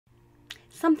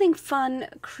Something fun,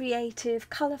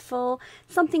 creative, colourful,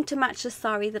 something to match the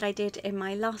sari that I did in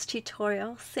my last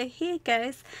tutorial. So here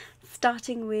goes,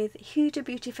 starting with Huda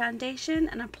Beauty foundation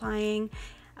and applying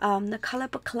the colour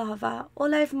Baklava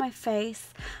all over my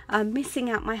face, missing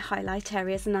out my highlight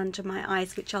areas and under my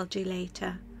eyes, which I'll do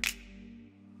later.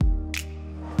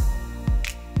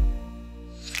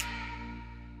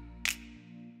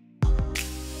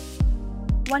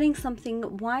 Wanting something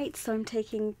white, so I'm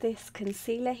taking this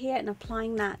concealer here and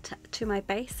applying that to my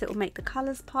base. It will make the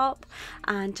colours pop,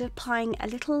 and applying a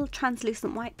little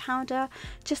translucent white powder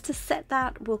just to set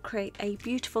that will create a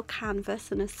beautiful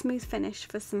canvas and a smooth finish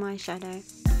for some eyeshadow.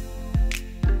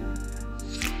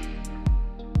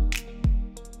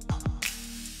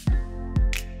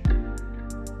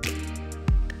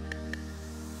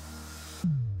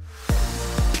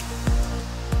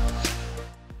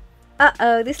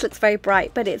 Uh-oh, this looks very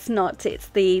bright, but it's not. It's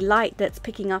the light that's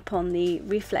picking up on the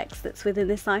reflex that's within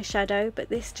this eyeshadow, but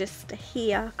this just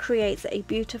here creates a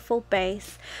beautiful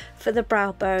base for the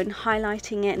brow bone,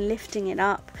 highlighting it and lifting it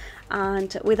up,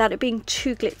 and without it being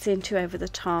too glitzy and too over the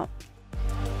top.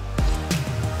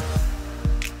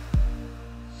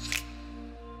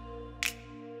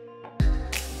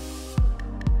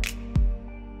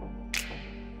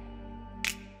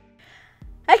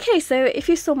 Okay, so if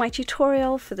you saw my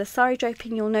tutorial for the sari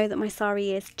draping, you'll know that my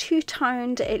sari is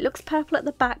two-toned. It looks purple at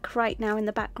the back right now in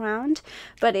the background,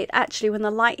 but it actually, when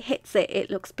the light hits it, it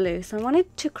looks blue. So I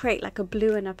wanted to create like a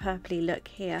blue and a purpley look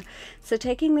here. So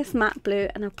taking this matte blue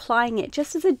and applying it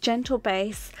just as a gentle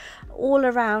base all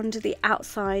around the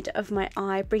outside of my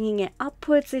eye, bringing it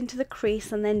upwards into the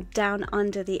crease and then down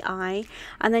under the eye,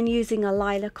 and then using a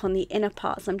lilac on the inner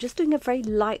part. So I'm just doing a very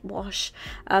light wash,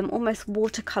 almost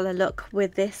watercolor look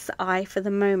with this eye for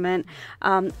the moment.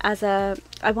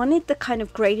 I wanted the kind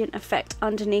of gradient effect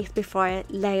underneath before I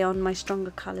lay on my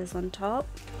stronger colors on top.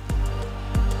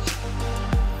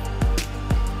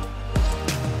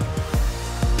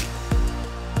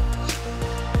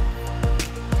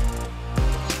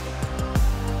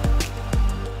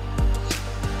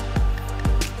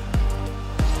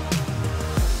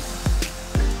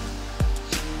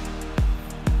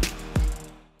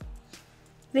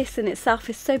 This in itself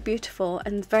is so beautiful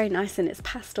and very nice in its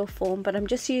pastel form, but I'm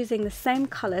just using the same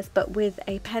colours but with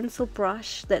a pencil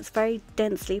brush that's very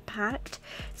densely packed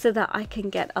so that I can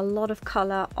get a lot of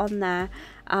colour on there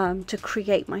to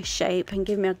create my shape and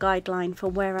give me a guideline for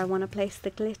where I want to place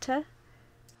the glitter.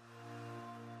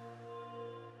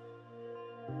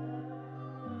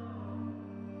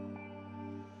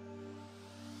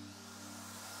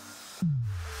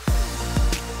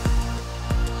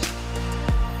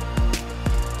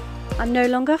 I'm no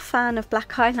longer a fan of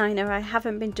black eyeliner. I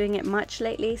haven't been doing it much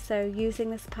lately, so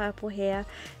using this purple here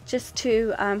just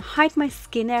to hide my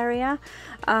skin area.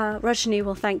 Rajni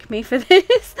will thank me for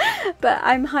this, but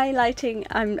I'm hiding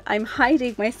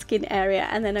my skin area,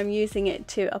 and then I'm using it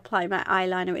to apply my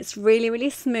eyeliner. It's really, really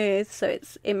smooth, so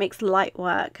it makes light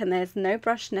work, and there's no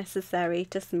brush necessary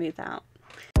to smooth out.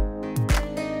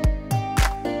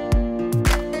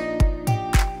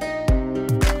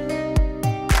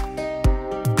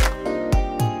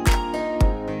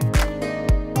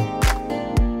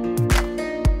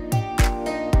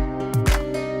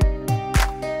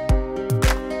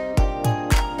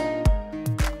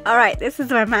 Alright, this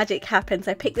is where magic happens.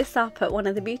 I picked this up at one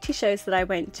of the beauty shows that I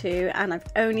went to, and I've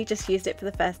only just used it for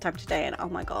the first time today, and oh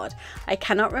my god, I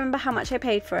cannot remember how much I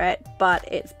paid for it, but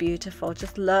it's beautiful.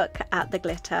 Just look at the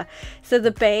glitter. So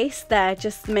the base there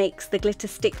just makes the glitter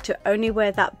stick to only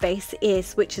where that base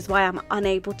is, which is why I'm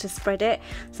unable to spread it.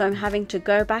 So I'm having to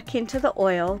go back into the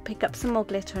oil, pick up some more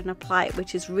glitter and apply it,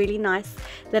 which is really nice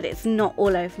that it's not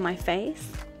all over my face.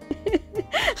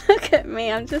 Look at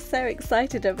me, I'm just so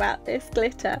excited about this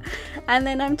glitter. And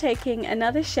then I'm taking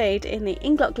another shade in the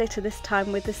Inglot glitter, this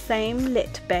time with the same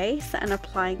lit base, and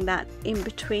applying that in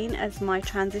between as my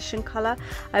transition color.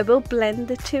 I will blend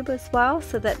the two as well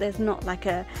so that there's not like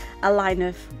a line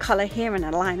of color here and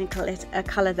a line of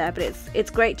color there, but it's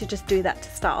great to just do that to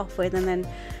start off with, and then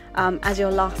as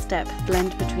your last step,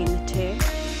 blend between the two.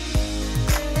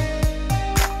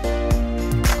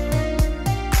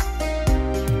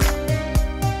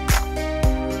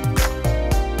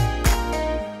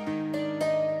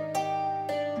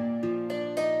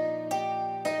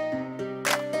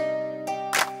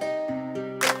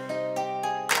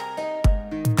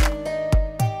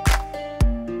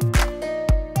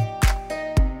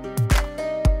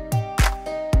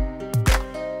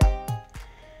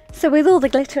 So with all the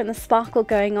glitter and the sparkle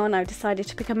going on, I've decided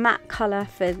to pick a matte colour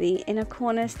for the inner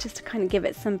corners just to kind of give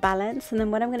it some balance. And then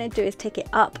what I'm going to do is take it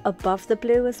up above the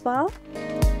blue as well.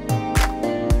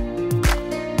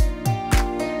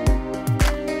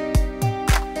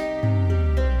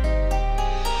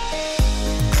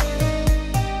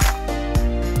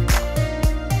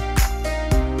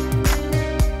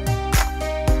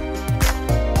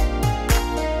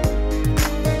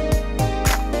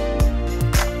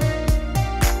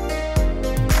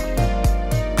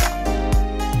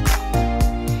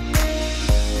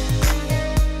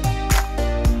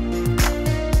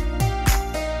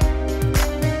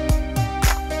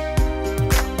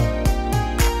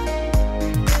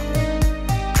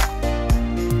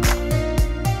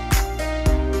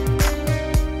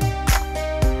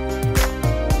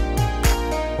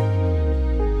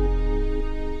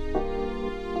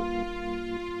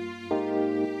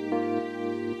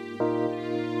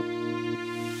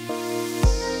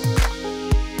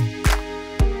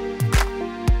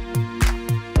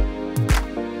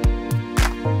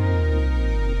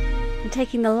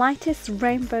 taking the lightest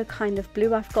rainbow kind of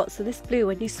blue I've got. So this blue,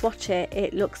 when you swatch it,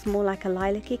 it looks more like a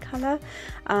lilac-y colour,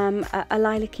 a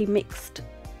lilac-y mixed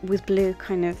with blue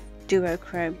kind of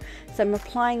duochrome. So I'm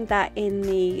applying that in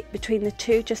the between the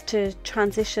two, just to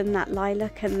transition that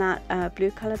lilac and that blue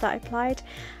colour that I applied,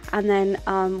 and then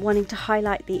wanting to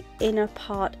highlight the inner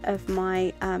part of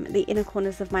my the inner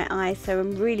corners of my eyes. So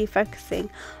I'm really focusing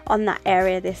on that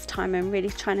area this time. I'm really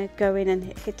trying to go in and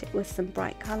hit it with some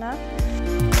bright colour.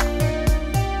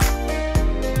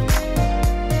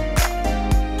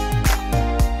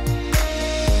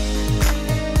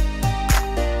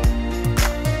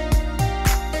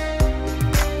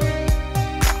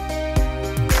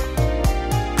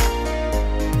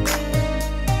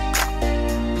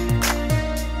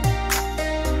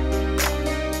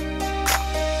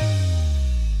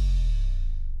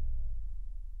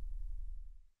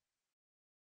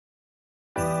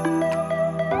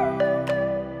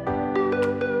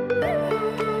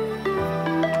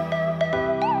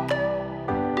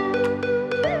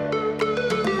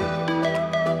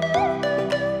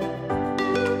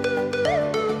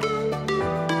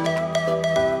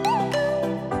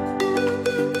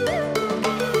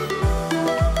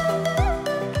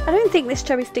 I don't think this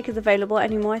cherry stick is available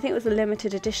anymore. I think it was a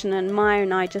limited edition, and Maya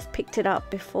and I just picked it up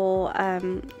before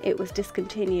it was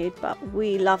discontinued, but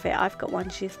we love it. I've got one,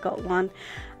 she's got one,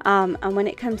 and when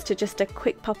it comes to just a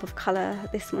quick pop of colour,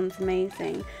 this one's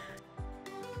amazing.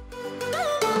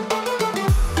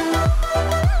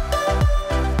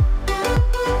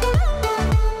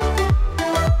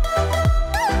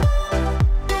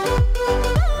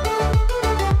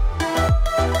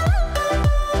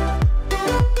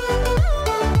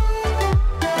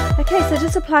 Okay, so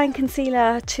just applying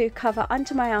concealer to cover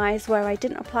under my eyes where I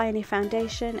didn't apply any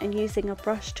foundation, and using a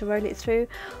brush to roll it through.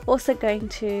 Also going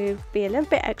to be a little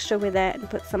bit extra with it and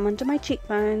put some under my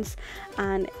cheekbones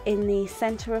and in the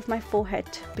centre of my forehead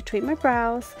between my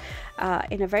brows,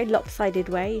 in a very lopsided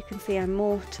way. You can see I'm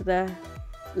more to the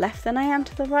left than I am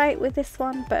to the right with this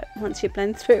one, but once you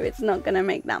blend through, it's not going to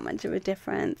make that much of a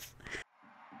difference.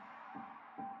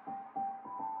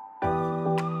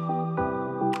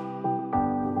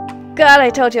 God, I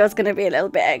told you I was going to be a little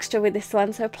bit extra with this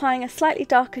one. So applying a slightly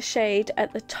darker shade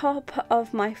at the top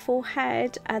of my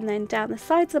forehead, and then down the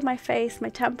sides of my face, my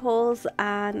temples,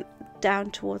 and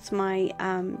down towards my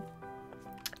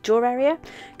jaw area.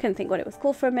 Couldn't think what it was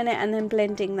called for a minute, and then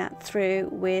blending that through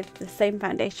with the same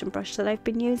foundation brush that I've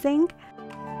been using.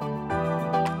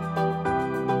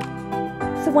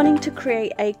 So wanting to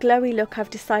create a glowy look,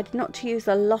 I've decided not to use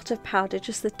a lot of powder,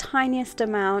 just the tiniest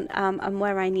amount, and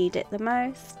where I need it the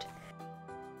most.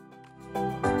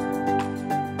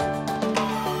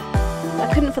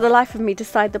 I couldn't for the life of me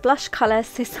decide the blush colour,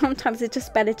 so sometimes it's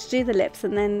just better to do the lips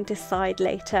and then decide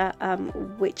later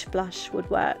which blush would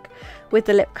work with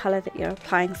the lip colour that you're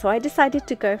applying. So I decided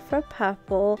to go for a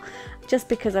purple, just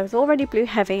because I was already blue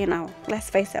heavy, and let's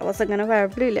face it, I wasn't going to wear a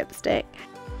blue lipstick.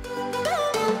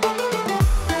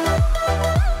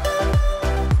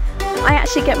 I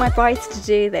actually get my brides to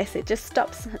do this. It just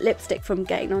stops lipstick from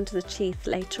getting onto the teeth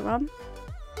later on.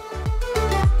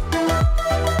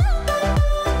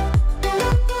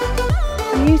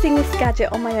 I'm using this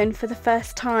gadget on my own for the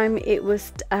first time. It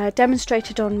was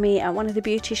demonstrated on me at one of the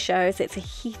beauty shows. It's a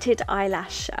heated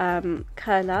eyelash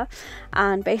curler,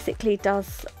 and basically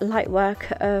does light work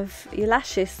of your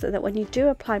lashes, so that when you do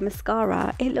apply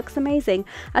mascara, it looks amazing.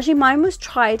 Actually, mine was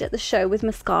tried at the show with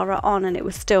mascara on, and it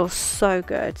was still so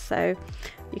good. So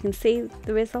you can see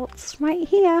the results right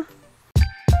here.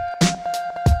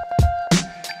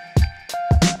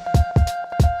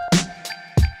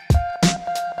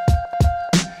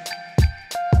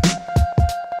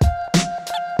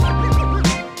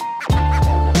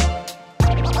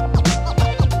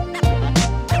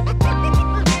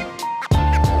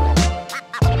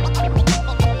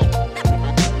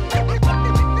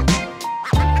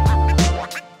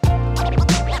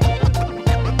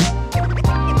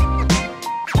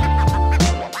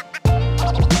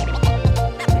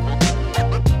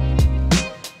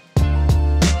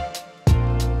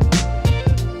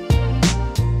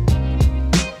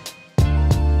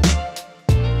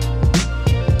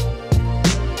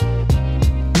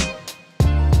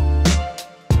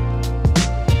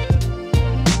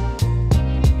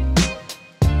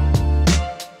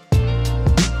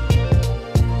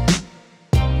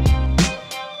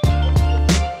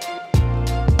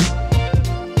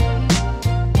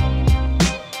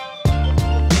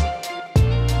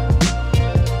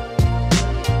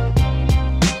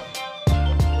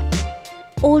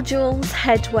 All jewels,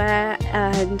 headwear,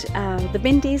 and the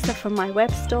bindies are from my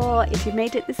web store. If you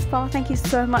made it this far, thank you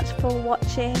so much for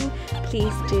watching.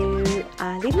 Please do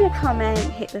leave me a comment,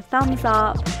 hit the thumbs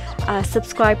up,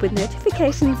 subscribe with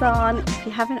notifications on if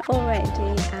you haven't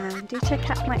already, and do check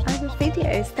out my other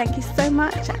videos. Thank you so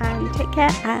much and take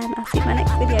care, and I'll see you in my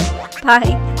next video.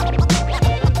 Bye.